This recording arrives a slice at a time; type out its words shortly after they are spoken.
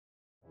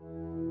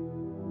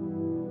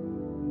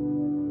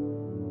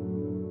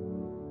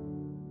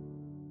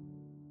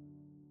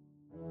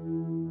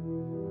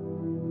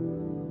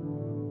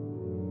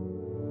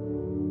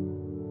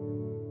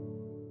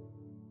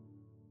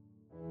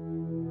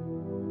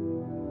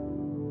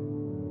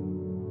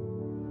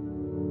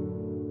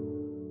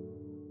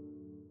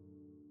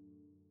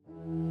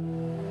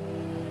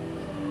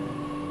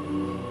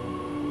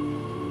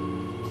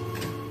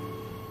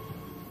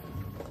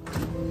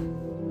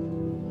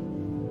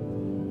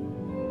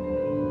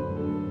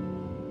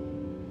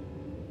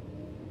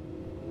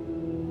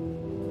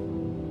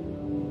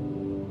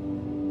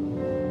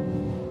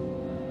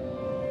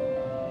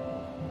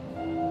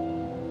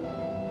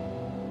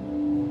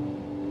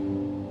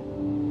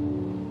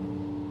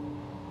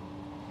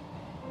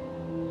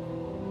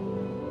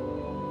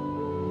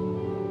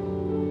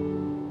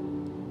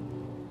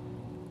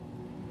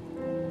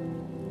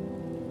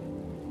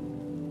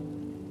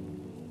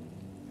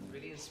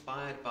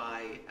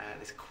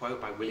this quote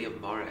by William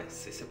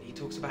Morris. He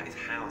talks about his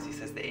house. He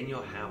says that in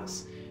your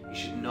house you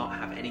should not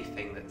have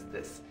anything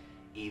that's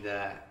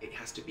either, it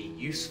has to be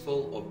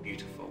useful or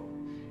beautiful.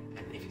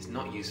 And if it's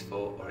not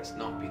useful or it's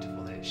not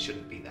beautiful, then it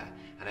shouldn't be there.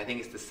 And I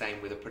think it's the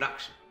same with a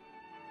production.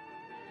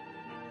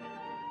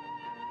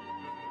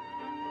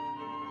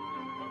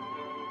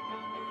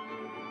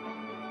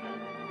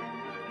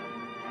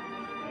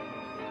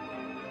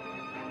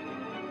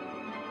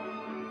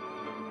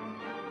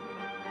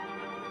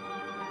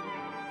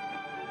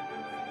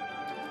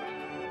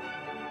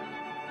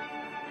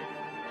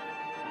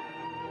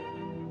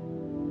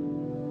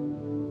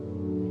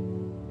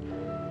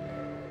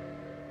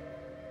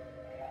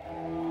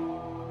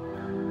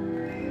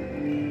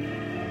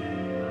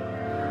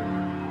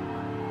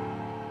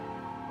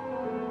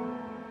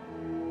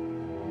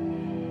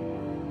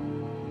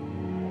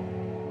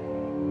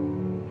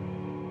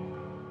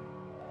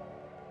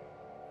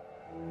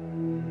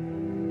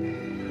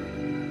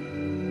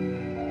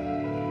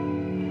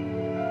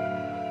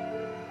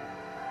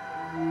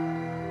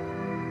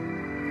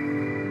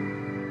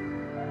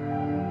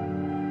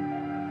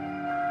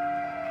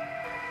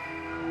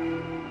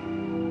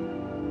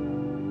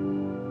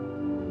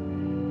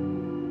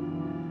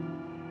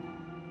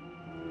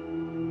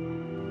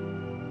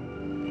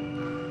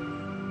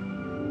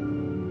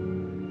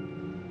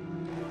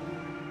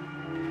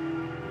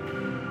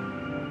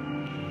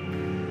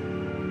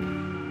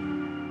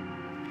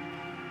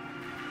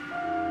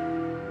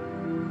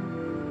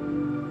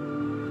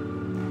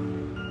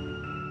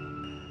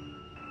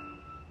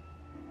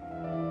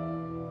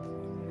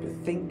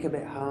 Think a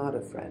bit harder,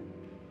 friend.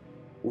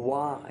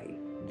 Why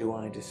do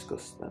I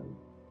discuss them?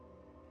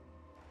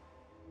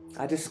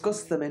 I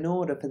discuss them in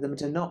order for them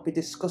to not be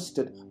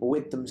disgusted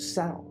with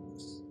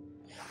themselves.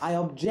 I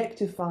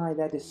objectify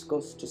their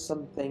disgust to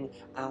something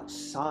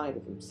outside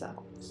of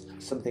themselves,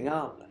 something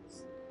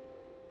harmless.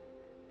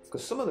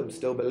 Because some of them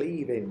still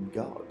believe in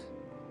God.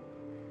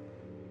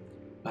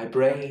 My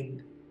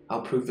brain,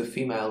 I'll prove the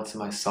female to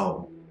my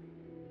soul,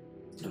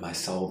 and my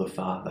soul the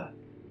father.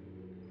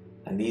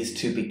 And these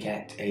two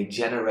beget a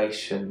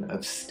generation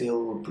of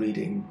still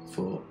breeding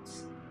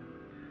thoughts.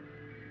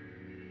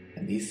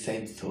 And these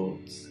same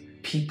thoughts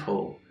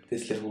people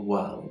this little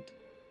world,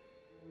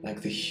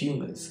 like the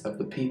humours of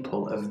the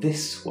people of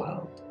this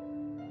world.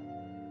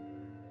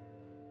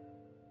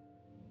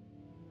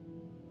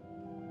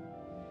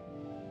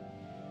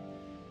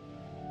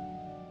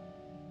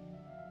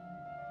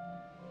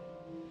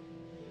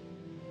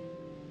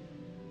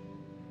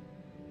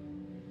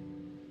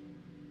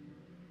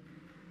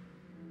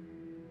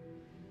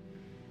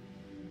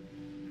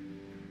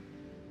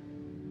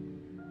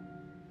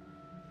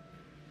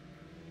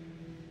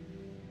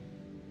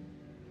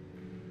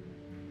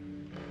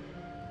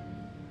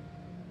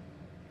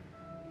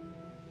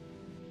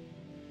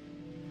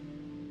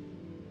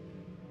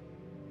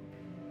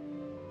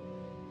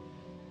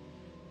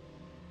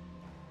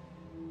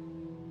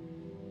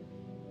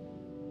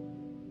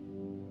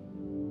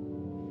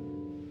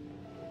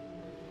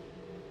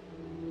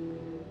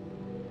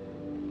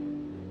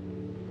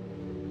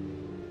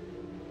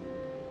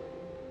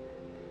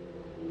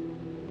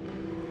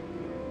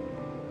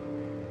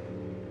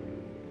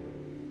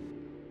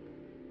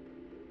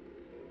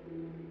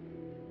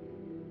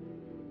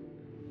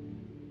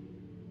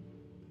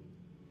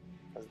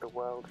 As the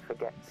world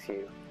forgets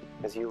you,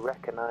 as you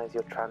recognize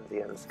your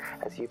transience,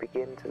 as you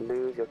begin to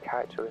lose your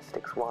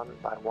characteristics one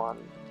by one,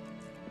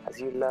 as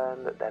you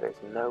learn that there is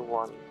no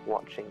one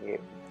watching you,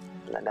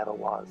 and there never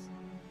was,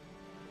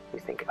 you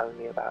think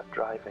only about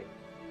driving,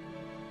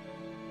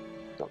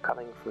 not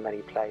coming from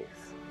any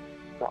place,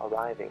 not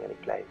arriving any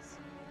place,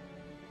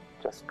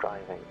 just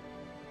driving,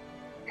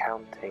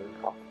 counting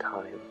off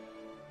time.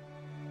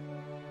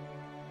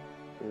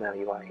 And now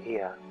you are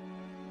here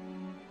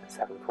at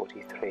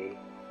 7:43.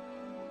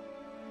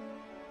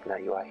 Now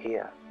you are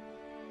here,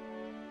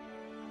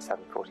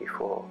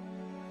 7:44.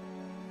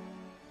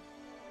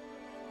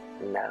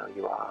 Now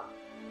you are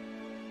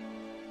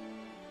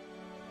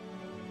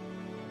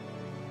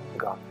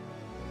gone.